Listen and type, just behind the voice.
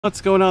What's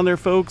going on there,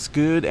 folks?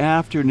 Good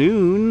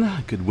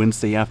afternoon. Good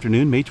Wednesday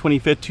afternoon. May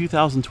 25th,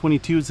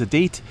 2022 is the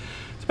date.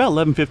 It's about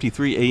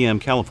 11:53 a.m.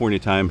 California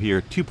time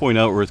here.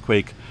 2.0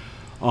 earthquake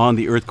on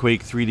the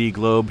Earthquake 3D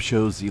globe.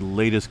 Shows the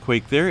latest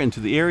quake there into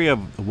the area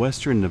of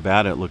western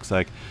Nevada, it looks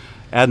like.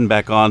 Adding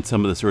back on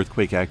some of this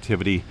earthquake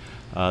activity.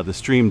 The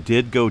stream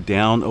did go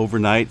down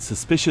overnight,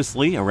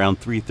 suspiciously, around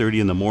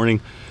 3:30 in the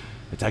morning.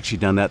 It's actually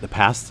done that the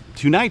past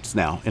two nights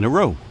now in a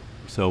row.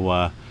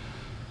 So,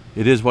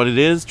 it is what it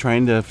is.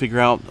 Trying to figure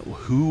out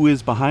who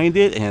is behind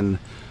it and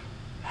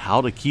how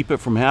to keep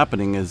it from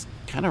happening is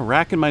kind of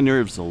racking my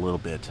nerves a little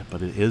bit,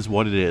 but it is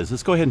what it is.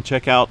 Let's go ahead and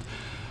check out,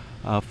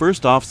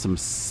 first off, some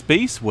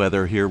space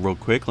weather here real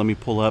quick. Let me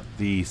pull up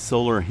the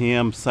solar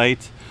ham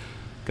site.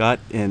 Got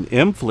an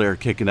M flare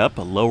kicking up,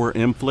 a lower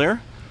M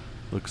flare.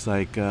 Looks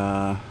like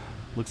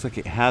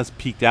it has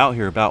peaked out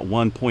here about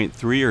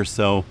 1.3 or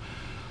so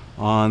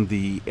on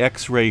the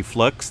X-ray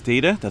flux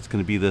data. That's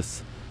going to be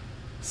this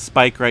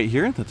spike right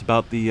here. That's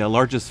about the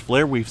largest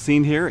flare we've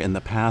seen here in the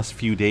past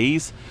few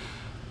days,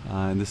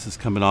 and this is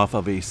coming off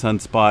of a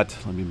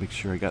sunspot. Let me make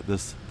sure I got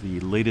the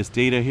latest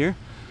data here.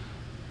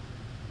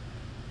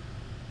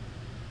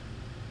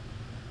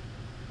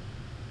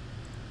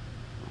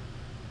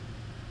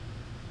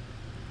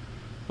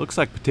 Looks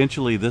like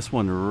potentially this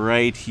one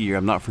right here.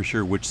 I'm not for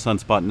sure which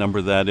sunspot number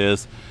that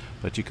is,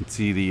 but you can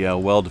see the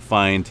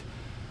well-defined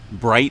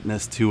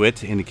brightness to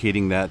it,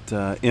 indicating that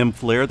M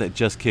flare that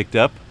just kicked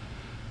up.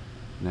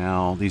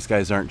 Now, these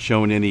guys aren't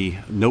showing any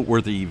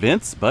noteworthy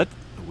events, but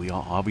we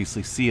all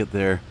obviously see it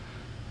there.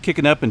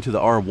 Kicking up into the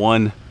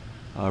R1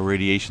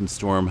 radiation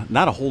storm.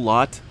 Not a whole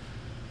lot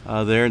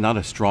there, not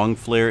a strong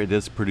flare. It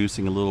is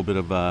producing a little bit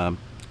of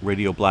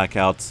radio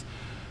blackouts.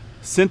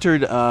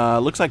 Centered,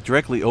 looks like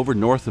directly over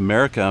North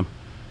America.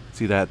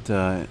 See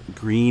that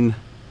green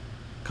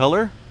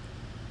color?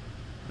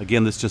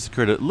 Again, this just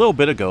occurred a little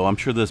bit ago. I'm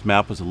sure this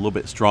map was a little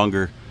bit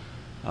stronger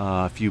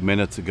a few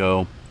minutes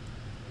ago.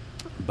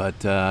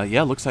 But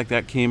yeah, looks like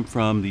that came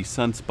from the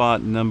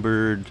sunspot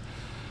numbered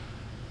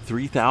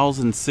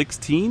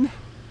 3016.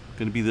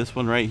 Going to be this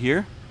one right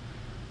here.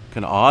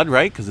 Kind of odd,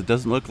 right? Because it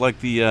doesn't look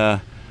like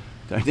the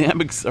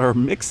dynamics are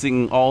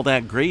mixing all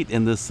that great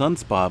in this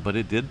sunspot, but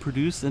it did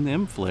produce an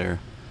M flare.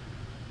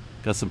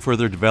 Got some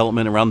further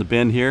development around the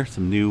bend here,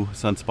 some new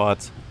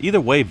sunspots.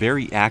 Either way,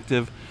 very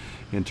active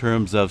in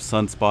terms of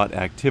sunspot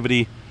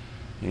activity,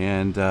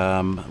 and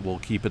we'll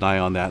keep an eye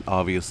on that,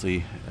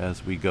 obviously,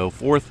 as we go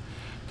forth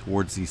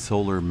towards the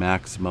solar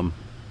maximum.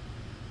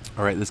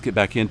 All right, let's get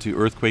back into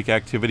earthquake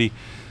activity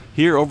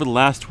here over the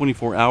last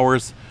 24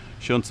 hours.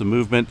 Shown some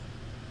movement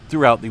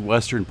throughout the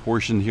western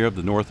portion here of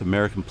the North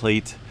American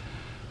plate.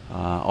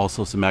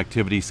 Also some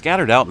activity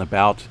scattered out and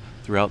about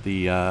throughout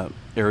the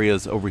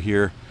areas over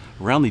here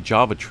around the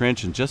Java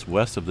Trench and just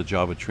west of the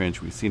Java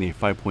Trench. We've seen a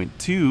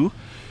 5.2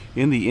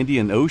 in the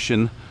Indian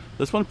Ocean.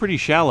 This one pretty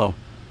shallow.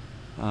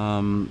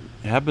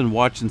 Have been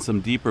watching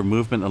some deeper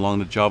movement along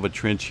the Java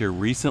Trench here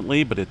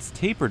recently, but it's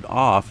tapered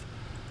off.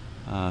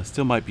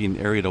 Still might be an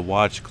area to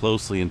watch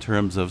closely in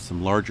terms of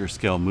some larger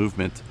scale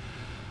movement.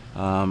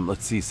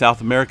 Let's see,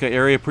 South America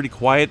area pretty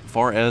quiet as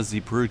far as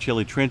the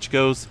Peru-Chile Trench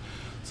goes.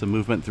 Some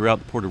movement throughout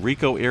the Puerto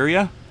Rico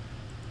area.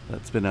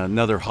 That's been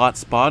another hot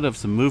spot of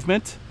some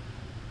movement.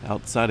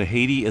 Outside of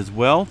Haiti as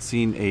well,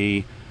 seen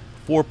a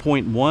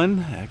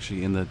 4.1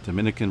 actually in the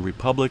Dominican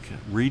Republic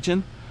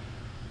region.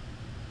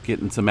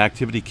 Getting some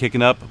activity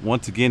kicking up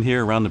once again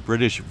here around the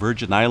British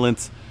Virgin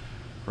Islands,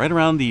 right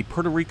around the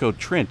Puerto Rico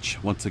Trench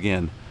once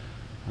again.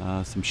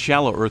 Some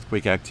shallow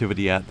earthquake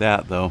activity at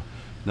that, though.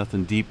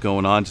 Nothing deep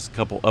going on, just a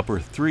couple upper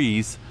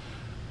threes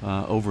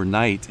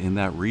overnight in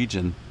that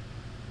region.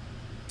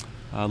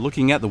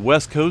 Looking at the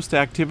West Coast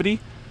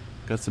activity,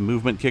 got some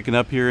movement kicking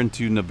up here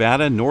into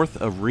Nevada, north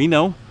of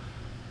Reno.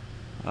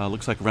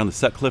 Looks like around the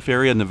Sutcliffe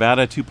area,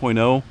 Nevada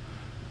 2.0.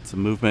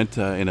 Some movement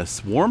in a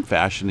swarm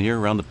fashion here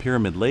around the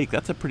Pyramid Lake.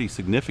 That's a pretty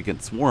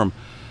significant swarm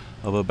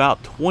of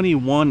about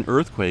 21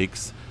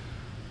 earthquakes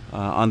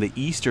on the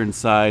eastern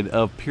side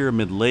of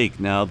Pyramid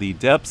Lake. Now the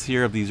depths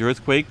here of these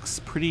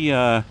earthquakes pretty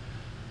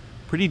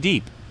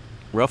deep,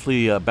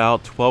 roughly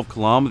about 12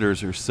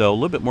 kilometers or so. A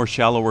little bit more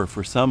shallower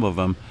for some of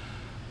them,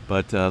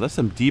 but that's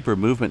some deeper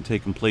movement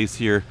taking place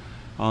here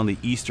on the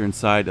eastern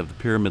side of the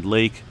Pyramid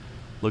Lake.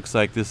 Looks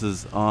like this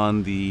is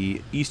on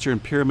the eastern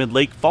Pyramid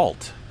Lake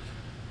fault.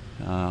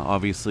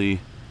 Obviously,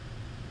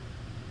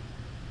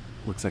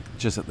 looks like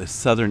just at the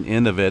southern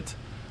end of it.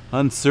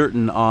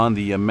 Uncertain on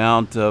the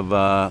amount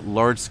of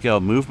large-scale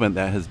movement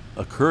that has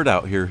occurred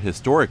out here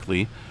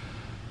historically.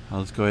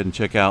 Let's go ahead and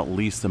check out at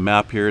least the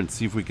map here and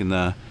see if we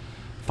can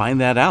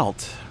find that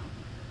out.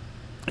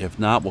 If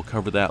not, we'll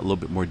cover that a little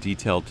bit more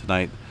detailed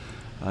tonight.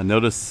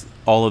 Notice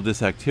all of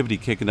this activity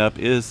kicking up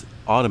is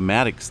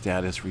automatic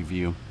status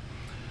review.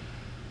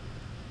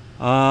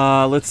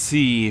 Let's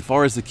see, as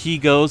far as the key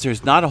goes,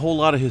 there's not a whole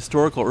lot of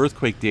historical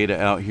earthquake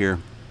data out here.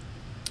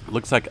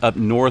 Looks like up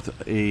north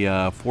a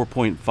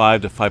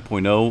 4.5 to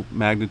 5.0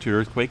 magnitude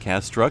earthquake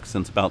has struck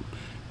since about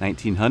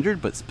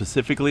 1900, but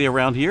specifically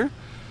around here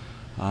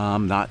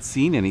Not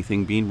seen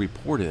anything being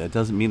reported. That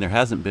doesn't mean there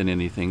hasn't been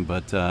anything,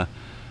 but at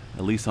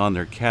least on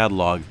their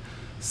catalog.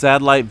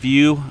 Satellite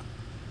view.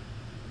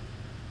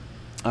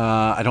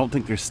 I don't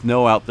think there's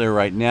snow out there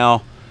right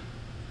now.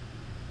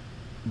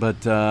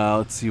 But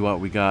let's see what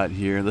we got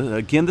here.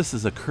 Again, this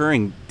is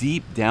occurring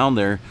deep down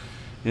there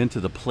into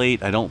the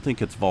plate. I don't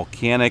think it's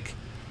volcanic.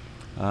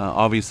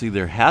 Obviously,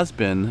 there has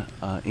been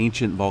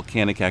ancient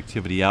volcanic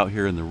activity out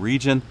here in the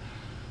region.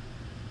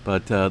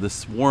 But this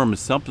swarm is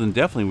something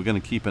definitely we're going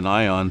to keep an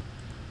eye on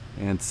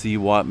and see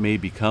what may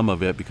become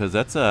of it, because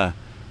that's a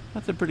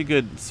pretty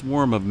good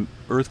swarm of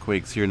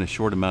earthquakes here in a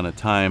short amount of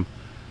time.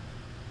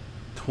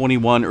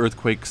 21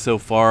 earthquakes so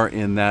far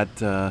in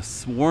that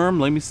swarm.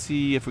 Let me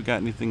see if we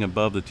got anything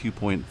above the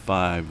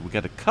 2.5. We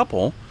got a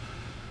couple.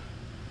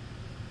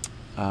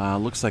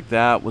 Looks like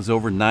that was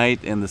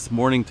overnight, and this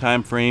morning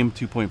time frame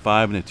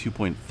 2.5 and a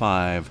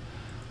 2.5.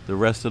 The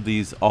rest of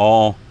these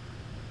all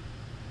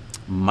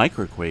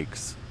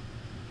microquakes.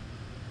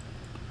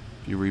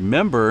 If you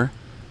remember,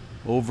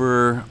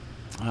 over,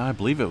 I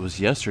believe it was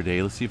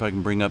yesterday. Let's see if I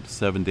can bring up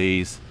 7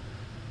 days.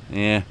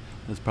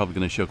 That's probably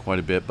going to show quite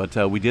a bit, but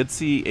we did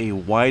see a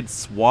wide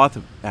swath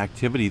of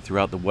activity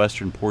throughout the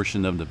western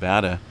portion of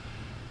Nevada,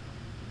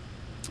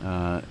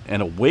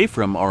 and away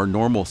from our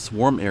normal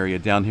swarm area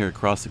down here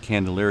across the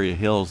Candelaria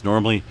Hills.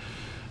 Normally,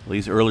 at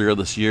least earlier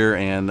this year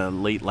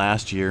and late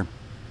last year,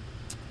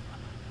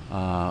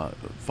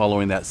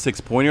 following that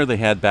 6-pointer they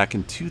had back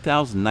in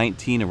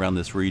 2019 around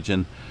this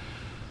region,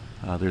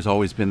 there's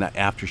always been that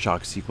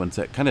aftershock sequence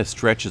that kind of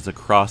stretches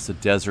across the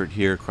desert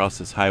here, across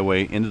this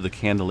highway into the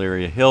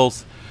Candelaria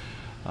Hills.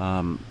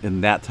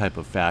 In that type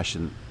of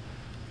fashion.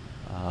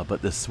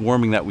 But the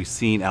swarming that we've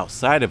seen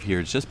outside of here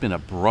has just been a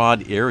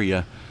broad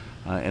area,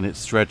 and it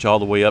stretched all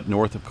the way up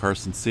north of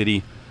Carson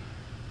City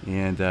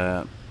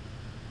and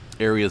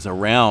areas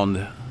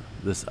around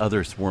this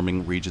other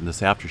swarming region, this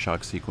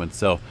aftershock sequence.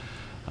 So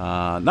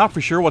not for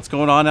sure what's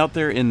going on out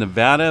there in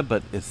Nevada,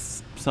 but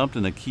it's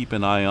something to keep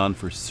an eye on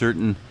for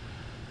certain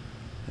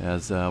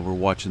as we're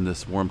watching this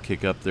swarm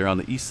kick up there on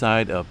the east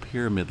side of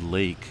Pyramid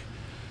Lake.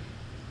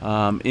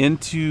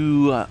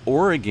 Into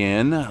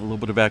Oregon, a little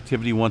bit of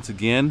activity once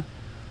again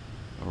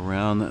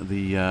around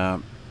the,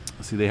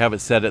 see, they have it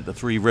set at the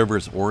Three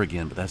Rivers,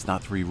 Oregon, but that's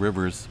not Three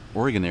Rivers,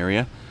 Oregon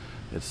area.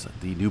 It's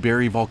the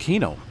Newberry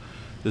Volcano.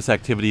 This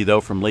activity,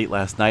 though, from late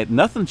last night.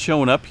 Nothing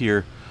showing up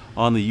here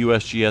on the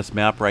USGS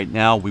map right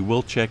now. We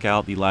will check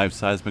out the live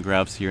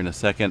seismographs here in a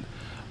second.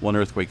 One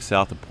earthquake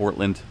south of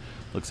Portland.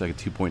 Looks like a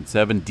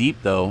 2.7. Deep,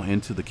 though,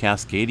 into the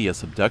Cascadia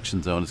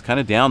subduction zone. It's kind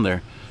of down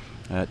there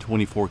at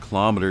 24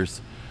 kilometers.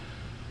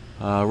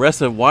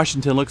 Rest of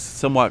Washington looks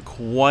somewhat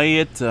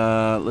quiet.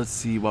 Let's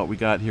see what we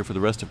got here for the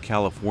rest of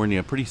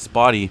California. Pretty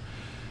spotty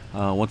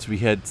once we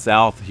head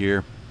south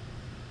here.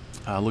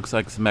 Looks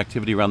like some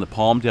activity around the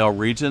Palmdale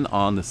region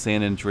on the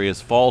San Andreas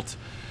Fault,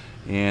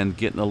 and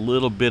getting a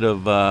little bit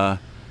of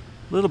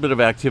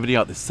activity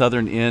out the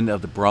southern end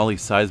of the Brawley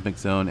seismic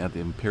zone at the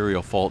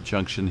Imperial Fault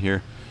Junction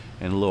here,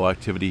 and a little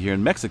activity here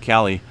in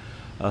Mexicali,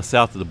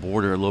 south of the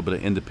border. A little bit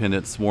of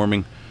independent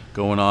swarming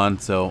going on.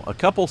 So a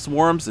couple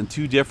swarms in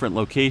 2 different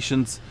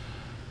locations.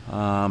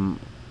 I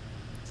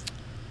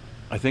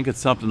think it's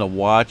something to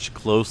watch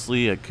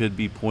closely. It could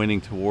be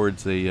pointing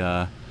towards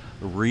a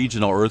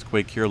regional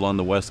earthquake here along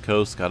the west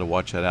coast. Got to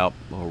watch that out,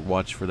 or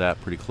watch for that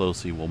pretty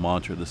closely. We'll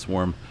monitor the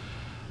swarm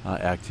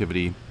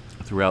activity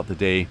throughout the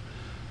day.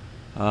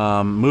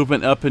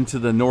 Movement up into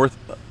the north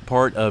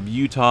part of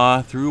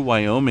Utah through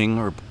Wyoming,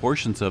 or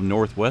portions of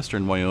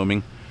northwestern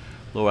Wyoming.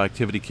 Low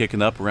activity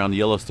kicking up around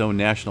Yellowstone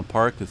National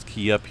Park. Let's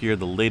key up here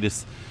the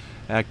latest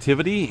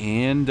activity,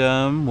 and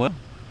well,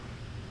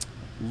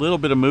 a little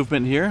bit of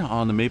movement here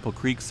on the Maple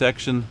Creek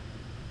section.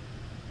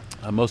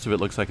 Most of it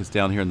looks like it's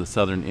down here in the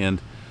southern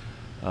end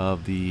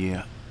of the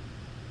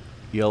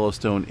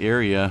Yellowstone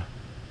area.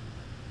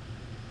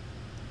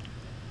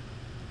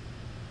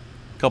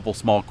 A couple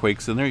small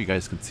quakes in there, you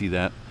guys can see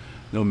that.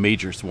 No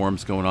major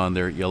swarms going on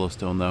there at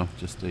Yellowstone, though.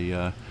 Just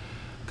a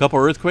couple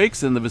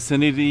earthquakes in the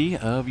vicinity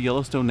of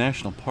Yellowstone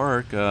National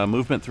Park.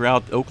 Movement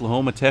throughout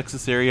Oklahoma,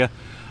 Texas area,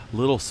 a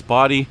little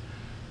spotty.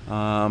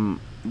 One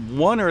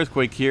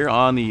earthquake here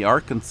on the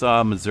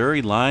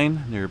Arkansas-Missouri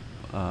line near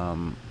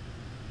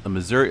the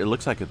Missouri. It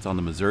looks like it's on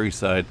the Missouri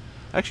side.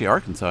 Actually,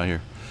 Arkansas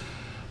here.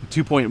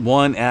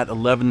 2.1 at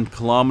 11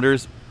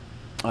 kilometers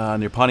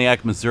near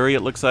Pontiac, Missouri.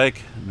 It looks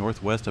like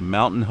northwest of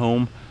Mountain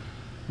Home.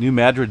 New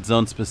Madrid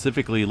zone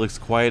specifically looks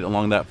quiet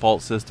along that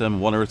fault system.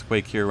 One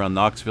earthquake here around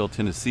Knoxville,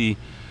 Tennessee.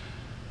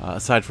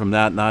 Aside from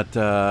that, not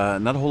a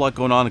whole lot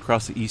going on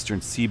across the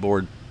eastern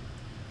seaboard.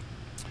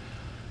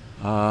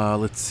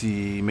 Let's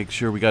see, make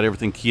sure we got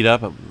everything keyed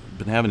up. I've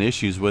been having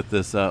issues with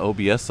this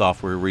OBS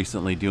software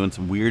recently, doing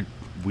some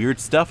weird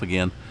stuff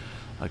again.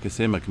 Like I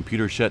said, my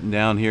computer's shutting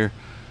down here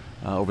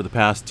over the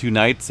past 2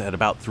 nights at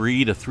about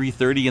 3 to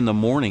 3:30 in the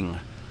morning.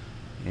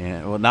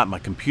 And well, not my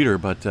computer,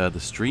 but the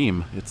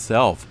stream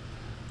itself.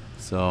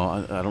 So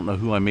I don't know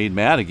who I made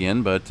mad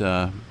again, but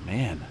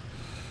man,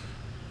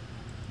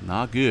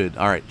 not good.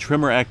 All right,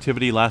 tremor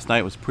activity last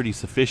night was pretty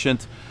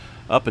sufficient.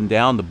 up and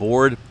down the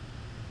board.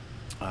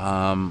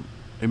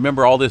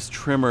 Remember, all this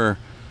trimmer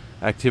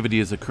activity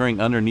is occurring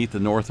underneath the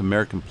North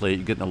American plate.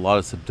 You're getting a lot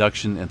of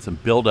subduction and some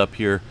buildup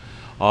here,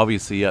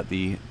 obviously at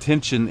the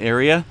tension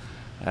area,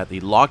 at the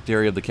locked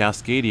area of the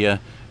Cascadia,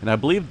 and I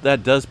believe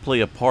that does play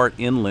a part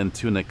inland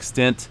to an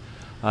extent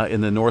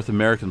in the North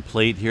American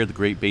plate here, the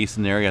Great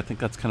Basin area. I think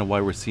that's kind of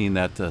why we're seeing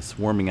that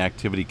swarming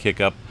activity kick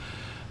up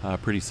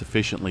pretty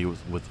sufficiently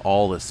with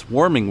all the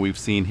swarming we've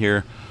seen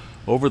here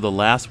over the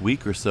last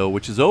week or so,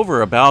 which is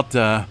over about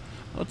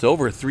it's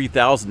over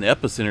 3,000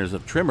 epicenters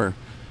of trimmer,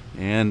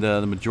 and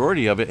the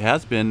majority of it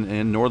has been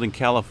in Northern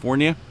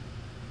California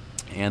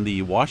and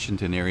the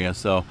Washington area.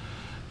 So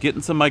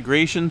getting some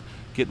migration,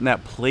 getting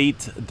that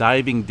plate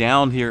diving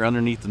down here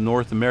underneath the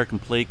North American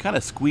plate, kind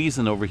of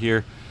squeezing over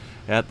here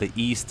at the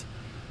east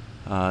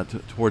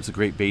towards the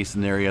Great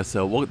Basin area.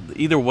 So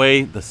either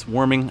way, the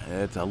swarming,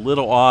 it's a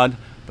little odd,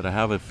 but I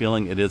have a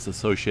feeling it is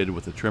associated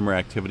with the trimmer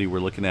activity we're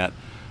looking at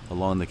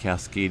along the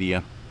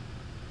Cascadia.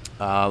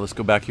 Let's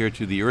go back here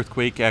to the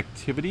earthquake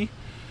activity.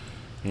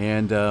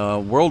 And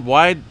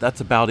worldwide, that's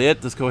about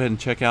it. Let's go ahead and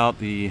check out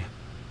the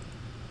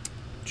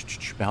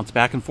bounce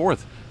back and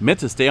forth. Meant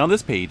to stay on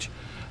this page.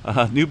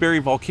 Newberry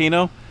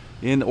Volcano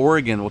in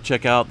Oregon. We'll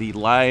check out the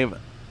live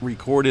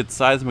recorded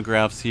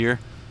seismographs here.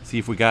 See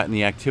if we got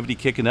any activity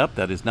kicking up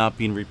that is not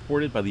being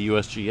reported by the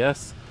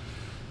USGS.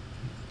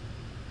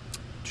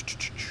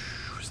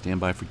 Stand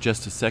by for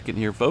just a second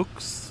here,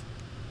 folks.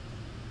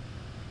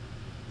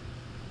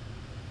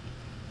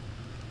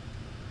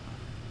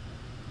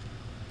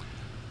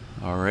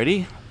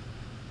 Alrighty.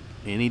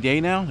 Any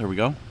day now. There we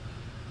go.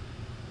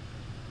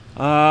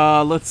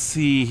 Let's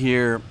see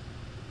here.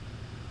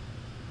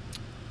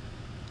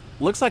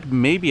 Looks like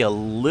maybe a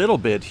little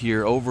bit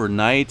here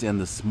overnight and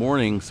this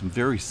morning. Some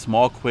very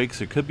small quakes.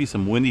 There could be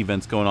some wind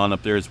events going on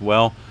up there as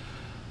well.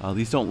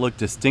 These don't look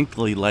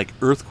distinctly like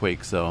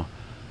earthquakes, though.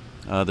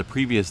 The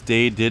previous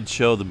day did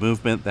show the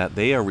movement that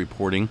they are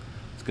reporting.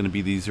 It's going to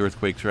be these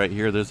earthquakes right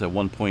here. There's a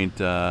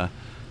can't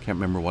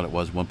remember what it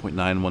was, 1.9,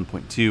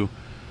 1.2,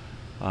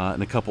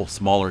 and a couple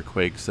smaller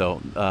quakes.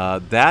 So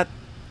that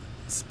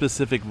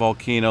specific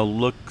volcano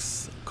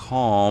looks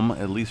calm,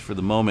 at least for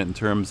the moment, in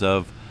terms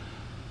of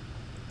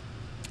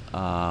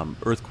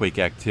earthquake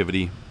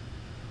activity.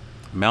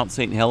 Mount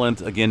St.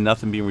 Helens, again,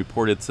 nothing being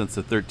reported since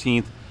the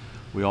 13th.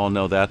 We all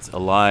know that's a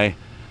lie.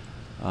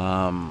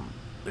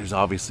 There's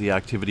obviously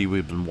activity.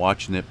 We've been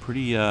watching it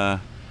pretty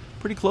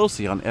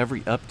closely on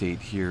every update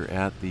here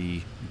at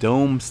the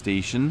Dome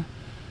Station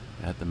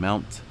at the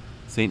Mount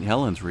St.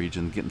 Helens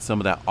region, getting some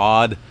of that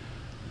odd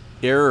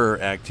error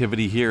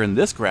activity here in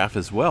this graph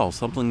as well.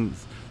 Something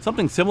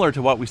similar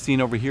to what we've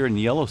seen over here in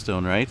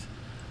Yellowstone, right?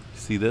 You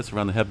see this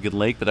around the Hebgen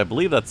Lake, but I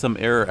believe that's some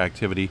error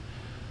activity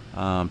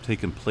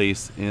taking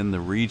place in the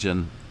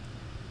region,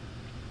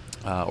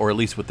 or at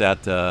least with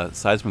that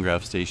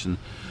seismograph station.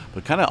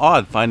 But kind of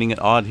odd, finding it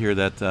odd here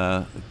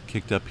that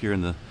kicked up here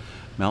in the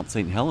Mount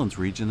St. Helens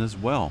region as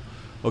well.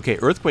 Okay,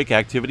 earthquake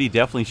activity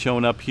definitely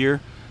showing up here.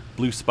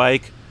 Blue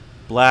spike,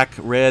 black,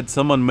 red.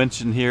 Someone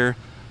mentioned here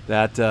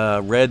that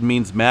red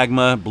means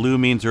magma, blue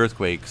means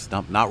earthquakes.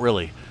 Not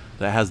really.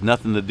 That has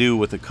nothing to do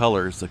with the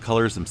colors. The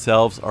colors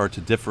themselves are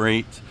to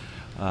differentiate,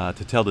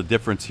 to tell the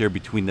difference here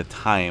between the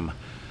time.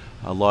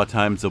 A lot of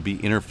times there'll be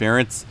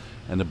interference,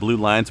 and the blue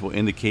lines will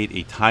indicate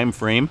a time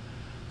frame.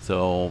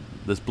 So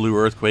this blue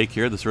earthquake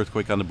here, this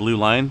earthquake on the blue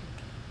line,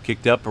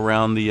 kicked up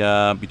around the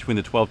between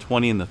the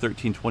 1220 and the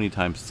 1320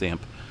 time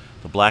stamp.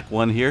 The black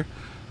one here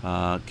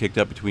kicked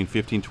up between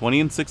 1520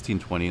 and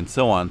 1620, and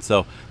so on.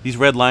 So these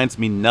red lines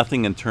mean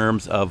nothing in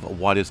terms of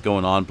what is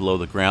going on below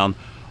the ground.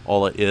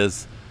 All it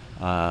is,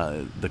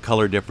 the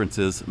color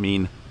differences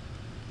mean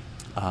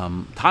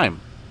time,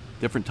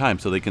 different time,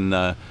 so they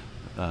can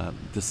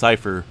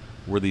decipher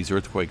where these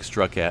earthquakes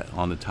struck at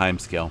on the time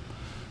scale.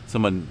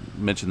 Someone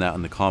mentioned that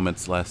in the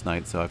comments last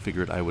night, so I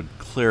figured I would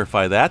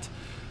clarify that.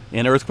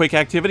 And earthquake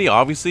activity,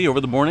 obviously, over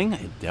the morning,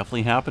 it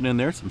definitely happened in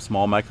there. Some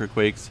small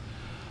microquakes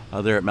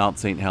there at Mount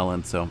St.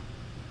 Helens. So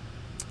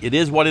it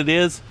is what it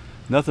is.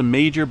 Nothing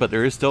major, but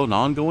there is still an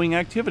ongoing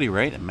activity,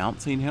 right, at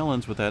Mount St.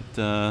 Helens with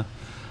that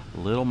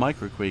little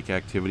microquake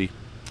activity.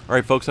 All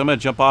right, folks, I'm going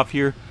to jump off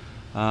here.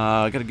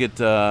 I got to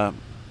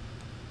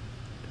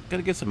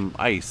get some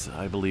ice,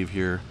 I believe,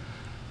 here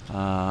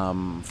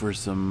for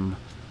some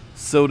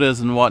sodas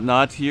and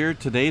whatnot here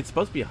today. It's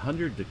supposed to be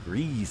 100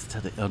 degrees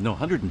today. Oh, no,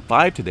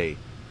 105 today.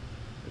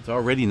 It's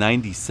already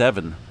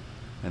 97,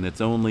 and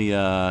it's only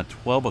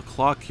 12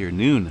 o'clock here,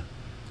 noon.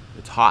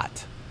 It's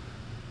hot,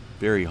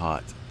 very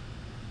hot.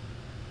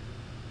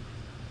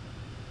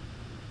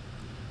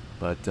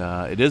 But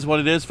it is what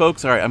it is,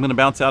 folks. All right, I'm going to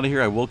bounce out of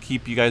here. I will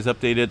keep you guys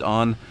updated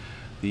on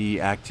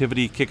the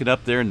activity kicking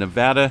up there in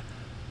Nevada.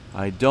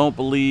 I don't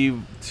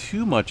believe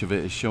too much of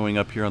it is showing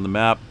up here on the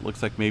map.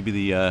 Looks like maybe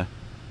the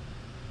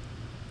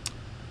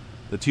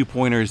 2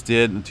 pointers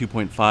did, and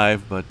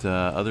 2.5, but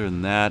other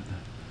than that,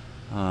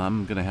 I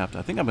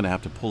think I'm gonna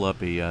have to pull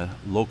up a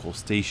local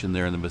station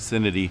there in the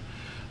vicinity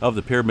of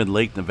the Pyramid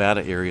Lake,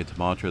 Nevada area to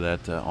monitor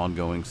that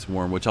ongoing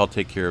swarm, which I'll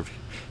take care of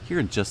here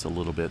in just a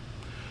little bit.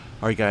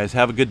 All right, guys,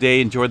 have a good day.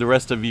 Enjoy the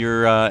rest of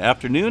your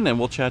afternoon, and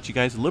we'll chat you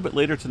guys a little bit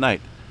later tonight.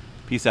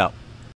 Peace out.